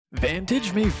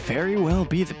Vantage may very well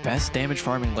be the best damage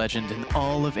farming legend in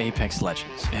all of Apex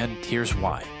Legends, and here's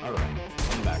why. Alright,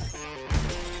 I'm back.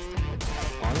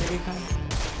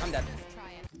 I'm dead.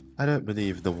 I don't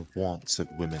believe the wants of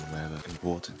women were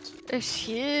important.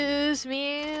 Excuse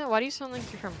me? Why do you sound like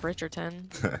you're from Bridgerton?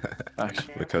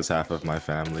 Because half of my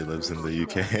family lives in the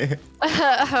UK.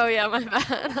 Oh yeah, my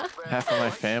bad. Half of my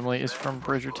family is from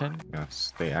Bridgerton.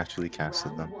 Yes, they actually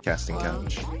casted them. Casting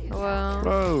couch. Well,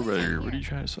 Whoa, brother, what are you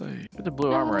trying to say? Where'd the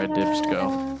blue armor I dibs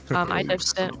go? I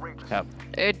dibsed it. Yep.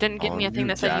 It didn't give Oh, me a thing you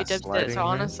that said you dibsed it, gaslighting so her?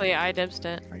 honestly, I dibsed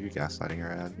it. Are you gaslighting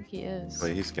her, Ad? He is.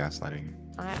 Wait, he's gaslighting you.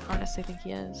 I honestly think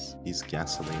he is. He's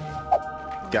gasoline.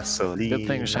 Gasoline. Good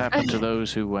things happen to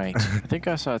those who wait. I think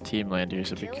I saw a team land here,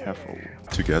 so be careful.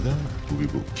 Together, we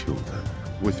will kill them.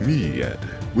 With me, Ed.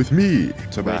 With me. Waiting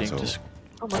Tomato. to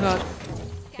Oh my god.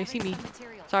 They see me.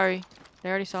 Sorry. They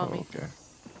already saw me. Okay.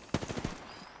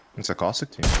 It's a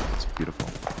caustic team. It's beautiful.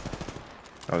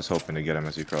 I was hoping to get him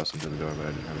as he crossed into the door, but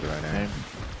I didn't have the right aim.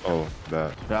 Oh,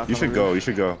 that. Valk You on should the go. roof. You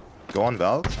should go. Go on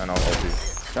Valk, and I'll ult you.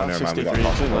 Oh, never mind. We got 63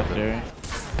 caustic left open. there.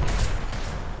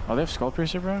 Oh, they have Skull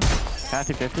Piercer, bro?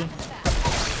 Pathy 50.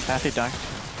 Pathy knocked.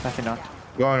 Pathy knocked.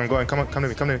 I'm going. Come to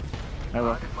me. Come to me. I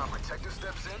will.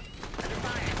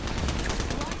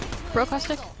 Bro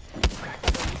caustic?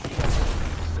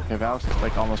 Okay, Val's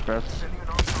like almost broke.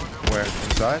 Where?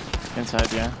 Inside?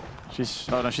 Inside, yeah. She's.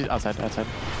 Oh no, she's outside. Outside.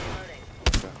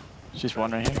 Okay. She's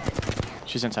one right here.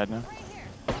 She's inside now.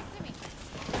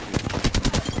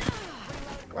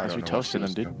 I As don't we know toasted what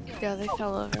them, she's dude. doing. Yeah, they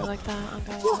fell over like that. Oh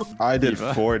god. I did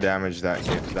Diva. 4 damage that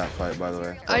fight, by the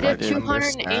way. I did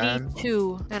Understand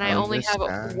 282, and I only have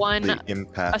the one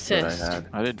impact assist. that I had.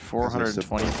 I did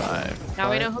 425.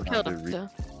 Now we know who Fight, killed not him. the So.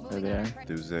 There they are.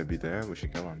 Dudes there be there, we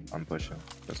should kill him. I'm pushing.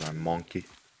 Because I'm monkey.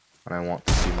 And I want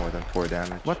to see more than 4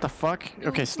 damage. What the fuck?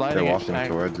 Okay, They're sliding. walking I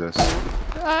towards us.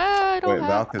 I don't Wait, have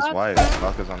Valk is a white.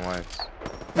 Valk is on whites.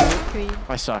 Green.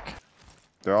 I suck.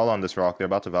 They're all on this rock. They're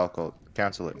about to Valk ult.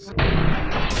 Cancel it.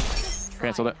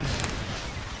 Cancelled it.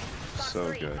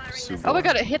 So good. Super. Oh my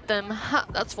god, it hit them. Ha,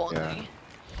 that's funny. Yeah.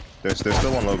 There's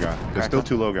still one low ground. There's still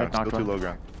 2 low ground. Knocked Still 2 one. low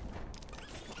ground.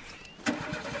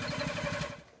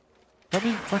 Let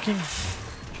me fucking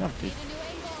jump, dude.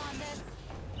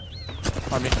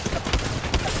 On me.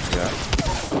 Yeah.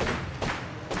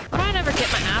 I never get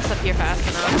my ass up here fast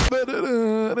enough.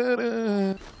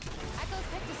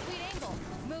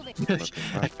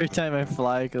 Every time I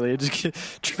fly, I just get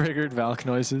triggered Valk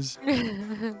noises.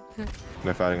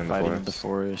 They're fighting in the Fighting in the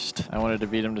forest. forest. I wanted to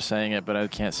beat him to saying it, but I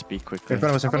can't speak quickly. In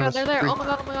front of us, in Oh my front god, of us. they're there. Three. Oh my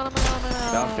god, oh my god, oh my god, oh my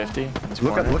god. Down 50. In this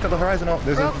Look corner. at the horizon. Oh,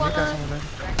 there's a Broke one. Newcastle there.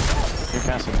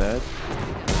 Newcastle dead.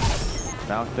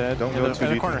 Valk dead. Don't in go the, too in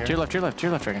the deep corner. in To your left, to your left, to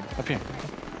your left, Dragon. Up here.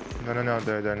 No,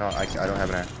 they're not. I don't have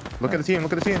an air. Look at the team.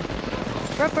 Look at the team.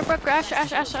 Broke, Ash,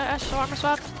 armor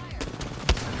swap.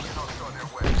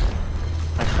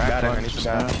 I cracked Batting, one. I need to just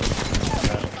bat.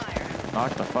 now.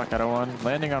 Knocked the fuck out of one.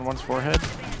 Landing on one's forehead.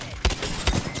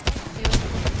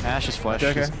 Ash is flesh.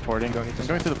 Okay. He's porting. Don't need to He's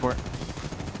going through the port.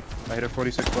 I hit a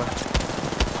 46 left.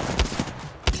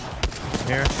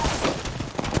 Here.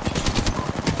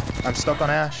 I'm stuck on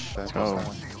Ash. Let's go.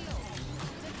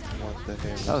 What the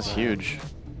hell That was huge.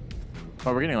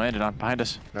 Oh, we're getting landed on. Behind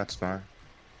us. That's fine.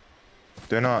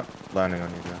 They're not landing on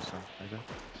you guys, so. Are they?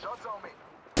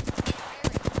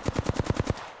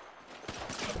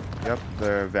 Yep,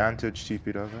 they're Vantage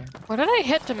TP'd over. What did I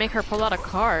hit to make her pull out a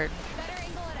card?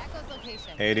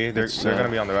 80, they're It's, gonna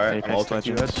be on the right. I'm Apex ulting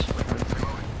you Legends. guys.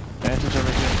 Vantage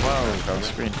over here. Wow, Cover.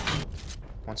 screen.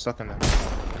 One stuck in there.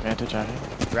 Vantage out here.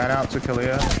 Ran out to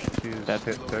Kalia. She's Dead.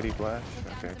 hit 30 flash.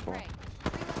 Okay, cool.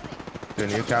 The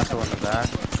Newcastle in the back.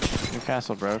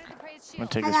 Newcastle broke. I'm gonna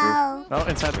take this roof. Oh,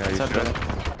 inside. Yeah, you inside should. building.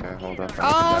 Okay, hold up.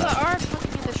 Oh, the arc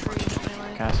fucking in the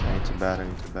tree. Castle. I need to bat, I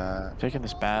need to bat. Taking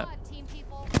this bat.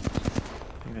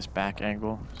 Taking this back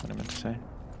angle. That's what I meant to say.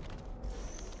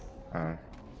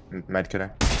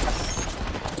 Medkit.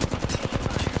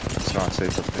 It's not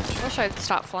safe up there. I wish I'd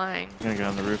stop flying. I'm gonna get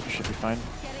on the roof. It should be fine.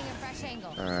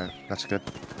 Alright, that's good.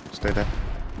 Stay there.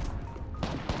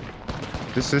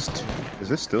 Is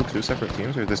this still 2 separate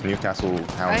teams, or is this Newcastle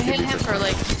Hound? I hit him for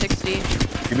like 60.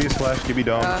 Give me a splash, give me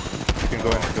dome. You can go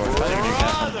in, I think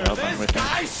Newcastle and Melbourne with him.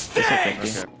 This is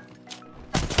 50.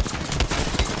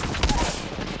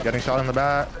 Okay. Getting shot in the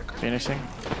back. Phoenixing.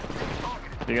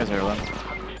 You guys are alone.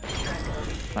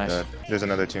 Nice. Good. There's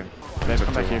another team. Babe,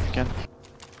 come back here if you can.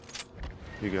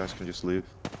 You guys can just leave.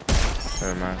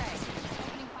 Never mind.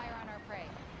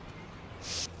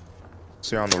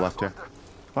 See her on the left here.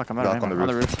 Fuck, I'm out of Valk ammo. On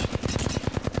the roof.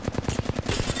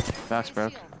 Back's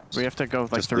broke. We have to go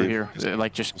like Just through leave. here.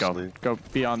 Like just go. leave. Go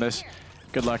beyond this.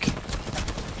 Good luck.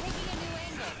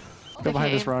 Go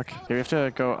behind this rock. Okay, we have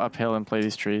to go uphill and play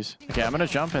these trees. Okay, I'm gonna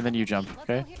jump and then you jump,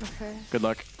 okay? Okay. Good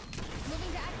luck.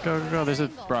 Go, go, go. There's a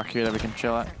rock here that we can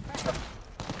chill at.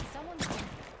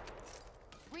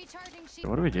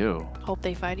 What do we do? Hope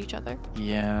they fight each other.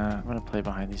 Yeah, I'm gonna play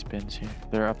behind these bins here.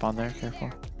 They're up on there, careful.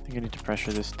 I think I need to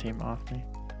pressure this team off me.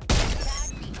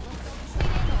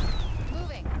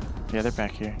 Yeah, they're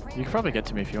back here. You can probably get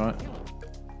to me if you want.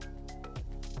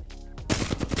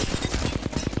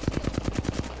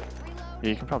 Yeah,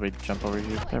 you can probably jump over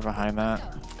here. They're behind that.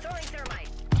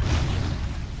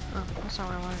 Oh, that's not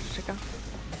where I wanted it to go.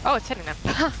 Oh, it's hitting them.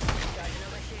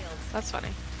 That's funny.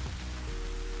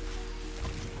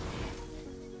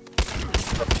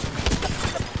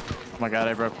 Oh my god,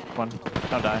 I broke one.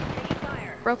 Don't die.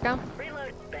 Broke down.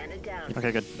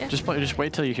 Okay, good. Yeah. Just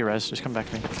wait till you hear res. Just come back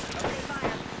to me.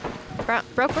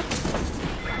 Broke.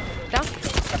 Down.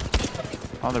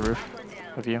 On the roof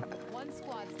of you.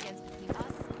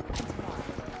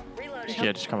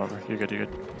 Yeah, just come over. You're good, you're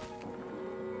good.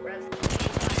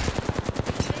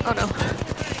 Oh no.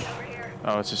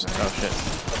 Oh, it's just, oh shit.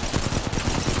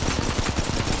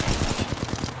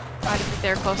 I didn't think they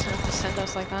were close enough to send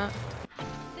us like that.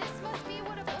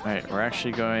 Alright, we're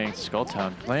actually going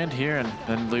Skulltown. Land here and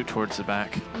then loot towards the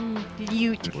back.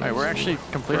 Loot. Alright, we're actually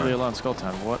completely alone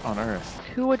Skulltown. What on earth?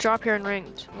 Who would drop here and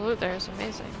ringed? The loot there is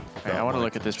amazing. Alright, I want to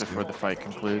look at this before the fight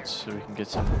concludes so we can get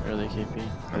some early KP.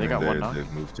 Oh, they got one knock.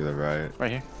 They've moved to the right. Right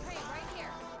here.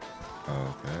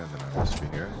 Oh, okay, then I must be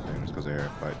here. It's because they are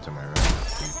fight to my right.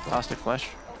 Caustic Flesh.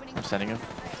 I'm sending him.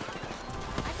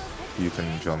 You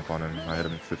can jump on him. I hit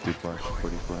him 50 flash,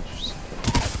 40 flash.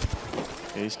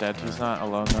 Okay, he's dead. He's not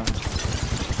alone though.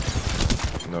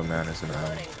 No man is in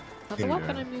alley. Not the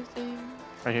weapon I'm using.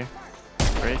 Right here.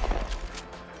 Great.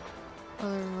 Oh,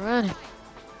 they're running.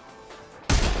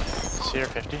 Seer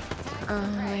 50.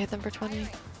 I hit them for 20. I'm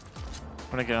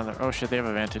gonna get on there. Oh shit, they have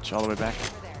advantage all the way back.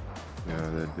 Yeah,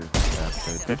 they do. Yeah,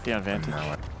 50 on vantage.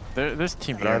 There's a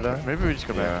team But are here. they? Maybe we just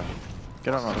go back.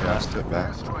 Get on the Yeah, back. step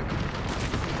back.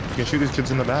 You can shoot these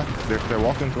kids in the back. They're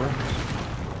walking toward.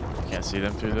 Can't see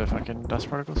them through the fucking dust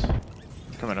particles.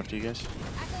 Coming up to you guys.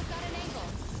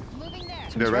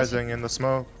 They're rezzing in the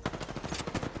smoke.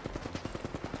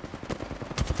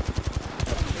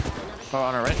 Oh,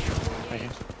 on our right. Right here.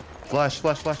 Flash.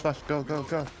 Go.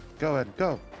 Go, Ed,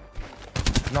 go.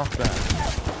 Knock that.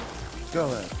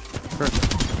 Go, Ed.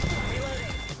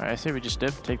 Perfect. Alright, I say we just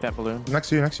dip. Take that balloon. Next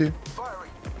to you.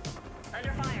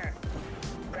 Under fire.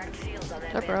 Cracked shields on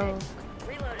that They're broke.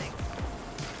 Reloading.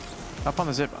 Up on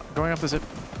the zip. Going up the zip.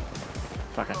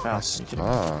 Fuck, I fell.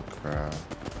 Oh, crap.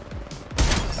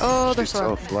 Oh, they're She's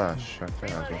so so. flash. Right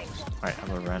there. Alright, I'm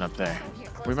gonna run up there.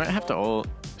 We might have to ult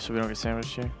so we don't get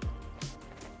sandwiched here.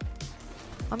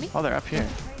 On me? Oh, they're up here.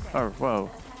 Oh, whoa.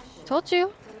 Told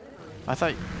you. I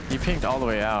thought you pinged all the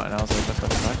way out, and I was like, what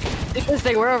the fuck? Because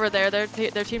they were over there. Their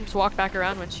team just walked back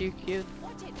around when she queued.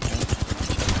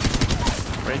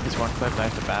 Break is one clip, I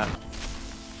have to bat.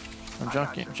 I'm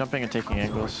jumping and taking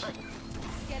angles.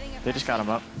 They just got him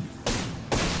up.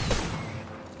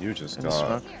 You just In the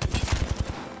got. smoke.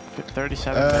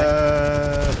 37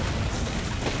 back.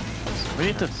 We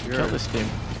need to kill this team.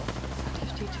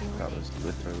 52. That was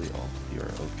literally all. You're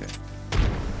okay.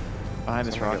 Behind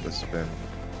this rock. Get the spin.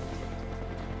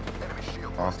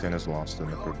 Octane is lost in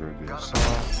the proverbial song.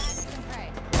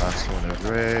 Last one is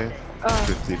Ray.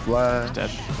 50 flash.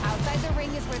 Dead. Outside the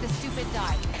ring is where the stupid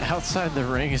die. Outside the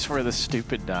ring is where the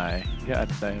stupid die.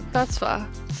 God damn. That's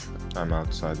fine. I'm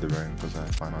outside the ring because I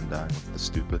plan on dying with the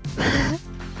stupid.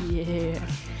 Yeah.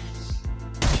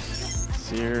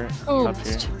 Seer Oh, up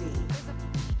here.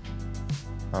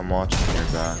 I'm watching your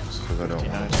backs because I don't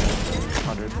 59, want to.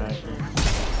 100 back here.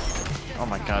 Oh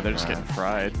my god, they're just getting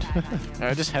fried.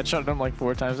 I just headshotted them like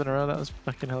 4 times in a row. That was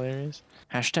fucking hilarious.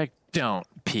 Hashtag don't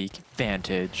peak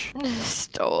vantage.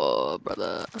 Stop,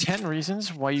 brother. 10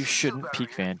 reasons why you shouldn't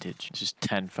peak vantage. Just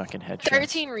 10 fucking headshots.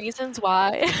 13 reasons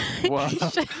why. Whoa. You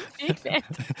shouldn't be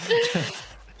vantage.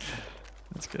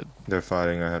 That's good. They're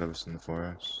fighting ahead of us in the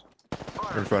forest.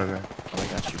 In front of me. Oh, I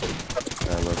got you.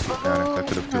 Yeah, look, he panicked. I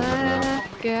could have killed him.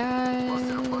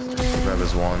 God. Rev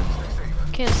is one.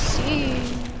 Can't see.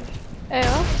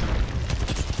 Ayo.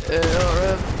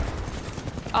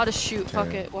 I'll just shoot.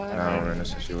 Fuck it. Now Whatever. we're in a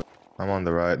situation. I'm on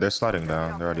the right. They're sliding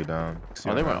down. They're already down.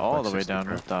 Oh, they went all Like the way 60 down.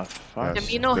 per. What the fuck? Yes.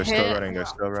 Camino They're hit. still running. They're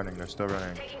still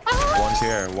running. One's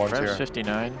here. One's Rev's here.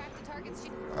 59.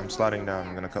 I'm sliding down.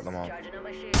 I'm gonna cut them off.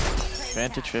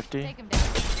 Vantage 50. Take him down.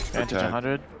 Vantage Attack.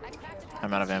 100.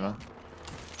 I'm out of ammo.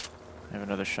 I have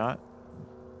another shot.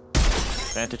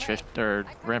 Vantage 50, or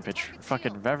Rampage.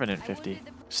 Fucking Revenant 50.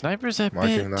 Sniper's a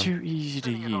Marking bit them. too easy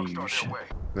to use.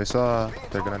 They saw.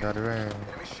 They're gonna die to rain.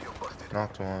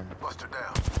 Knocked one.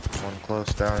 One close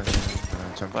down here.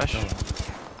 Flash.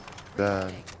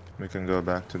 Dead. We can go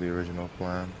back to the original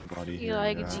plan. Body You here,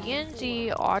 like yeah.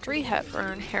 D&D, Audrey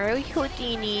Hepburn, Harry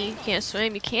Houdini, you can't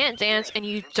swim, you can't dance, and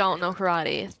you don't know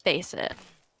karate. Face it.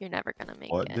 You're never gonna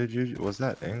make What it. did you? Was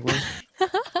that English?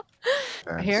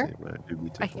 I hear? Fancy, but it'd be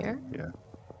I difficult. hear? Yeah.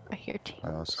 I hear teams.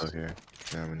 I also hear.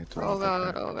 Yeah, we need to. Oh walk up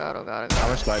god, there. oh god, oh god, oh How god.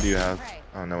 much light do you have?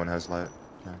 Oh, no one has light.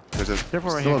 Yeah. There's a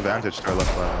Careful right still here. advantage to our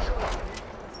left side.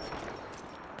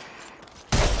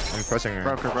 I'm pressing her.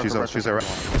 Broker, she's broker. a rat.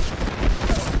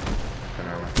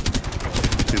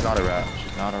 She's not a rat.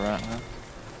 She's not a rat, huh?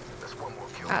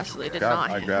 Absolutely did not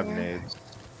I hit grabbed her. nades.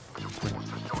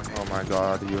 Oh my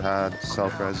god, you had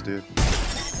self-res, dude.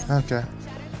 Okay.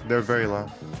 They're very low.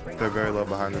 They're very low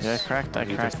behind us. Yeah, I cracked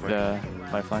the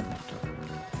lifeline.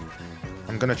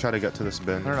 I'm gonna try to get to this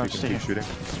bin. No, If you can stay keep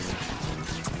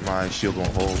shooting. My shield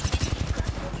won't hold.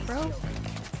 Bro.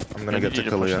 I'm gonna Yeah, get you to need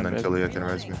to push Kalia and them, then babe. Kalia can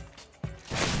res me.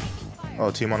 Oh,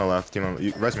 team on the left. Team on.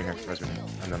 Res me here. Res me here.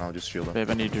 And then I'll just shield him. Babe,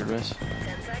 I need your wrist.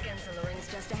 10 seconds and the ring's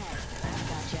just ahead.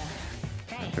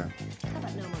 Gotcha. Hey, Okay. how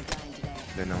about no more dying today?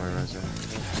 They know where res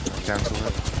is. Cancel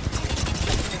it.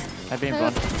 I beam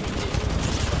one.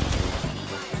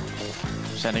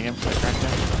 Sending him. I cracked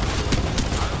him.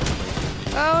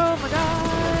 Oh my god.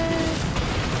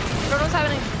 I don't know what's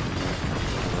happening.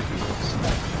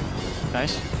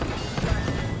 Nice.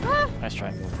 Ah. Nice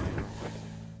try.